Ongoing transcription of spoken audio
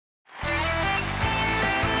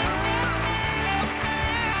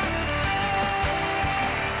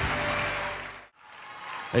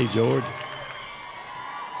Hey, George.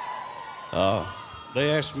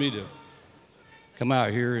 They asked me to come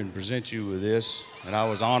out here and present you with this, and I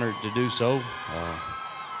was honored to do so.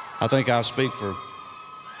 I think I speak for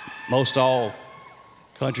most all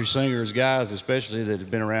country singers, guys especially, that have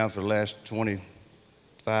been around for the last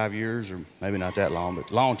 25 years, or maybe not that long,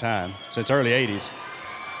 but a long time, since early 80s.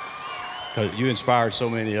 Because you inspired so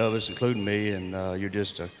many of us, including me, and you're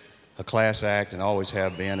just a class act and always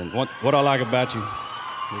have been. And what I like about you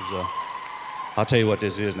is, I'll tell you what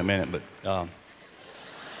this is in a minute, but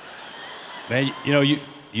man, you know,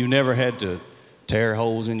 you never had to tear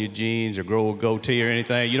holes in your jeans or grow a goatee or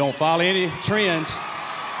anything. You don't follow any trends.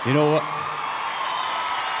 You know what?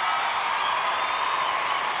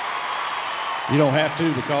 You don't have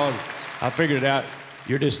to, because I figured it out.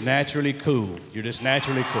 You're just naturally cool. You're just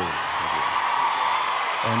naturally cool.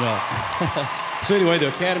 And so anyway, the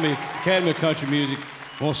Academy of Country Music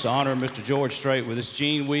wants to honor Mr. George Strait with this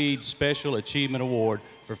Gene Weed Special Achievement Award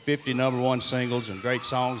for 50 #1 singles, and great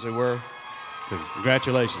songs they were.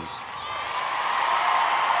 Congratulations.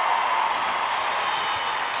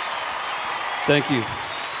 Thank you.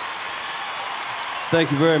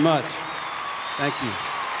 Thank you very much. Thank you.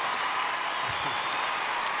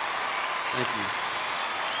 Thank you.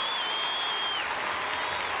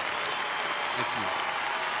 Thank you.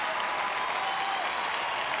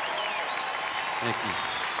 Thank you.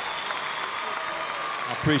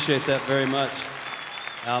 I appreciate that very much.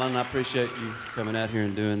 Alan, I appreciate you coming out here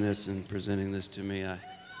and doing this and presenting this to me. I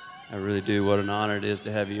really do. What an honor it is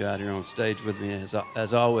to have you out here on stage with me,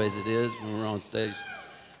 as always it is when we're on stage.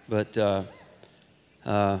 But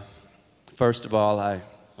first of all, I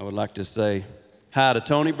would like to say hi to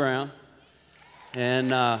Tony Brown.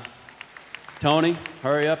 And Tony,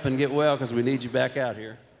 hurry up and get well, because we need you back out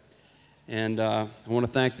here. And I want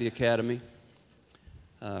to thank the Academy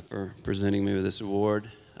for presenting me with this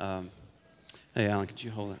award. Hey, Alan, could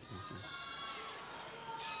you hold that for me a second?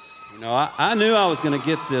 You know, I knew I was going to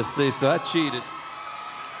get this, see, so I cheated.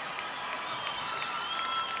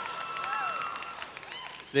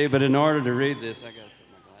 See, but in order to read this, I got to put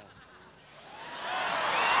my glasses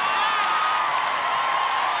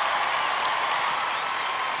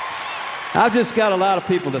on. I've just got a lot of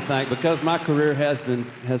people to thank, because my career has been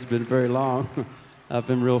very long. I've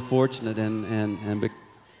been real fortunate, and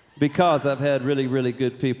because I've had really, really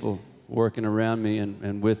good people working around me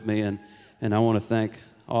and with me, and I want to thank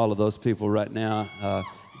all of those people right now.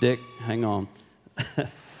 Dick, hang on.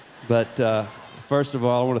 But first of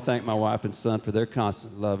all, I want to thank my wife and son for their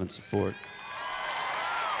constant love and support.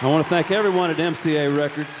 I want to thank everyone at MCA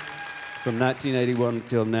Records from 1981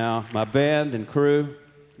 until now. My band and crew,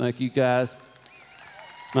 thank you guys.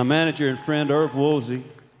 My manager and friend, Irv Woolsey.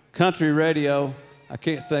 Country radio, I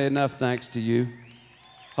can't say enough thanks to you.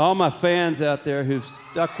 All my fans out there who've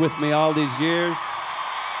stuck with me all these years.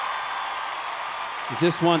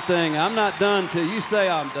 Just one thing, I'm not done till you say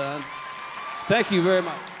I'm done. Thank you very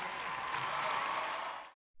much.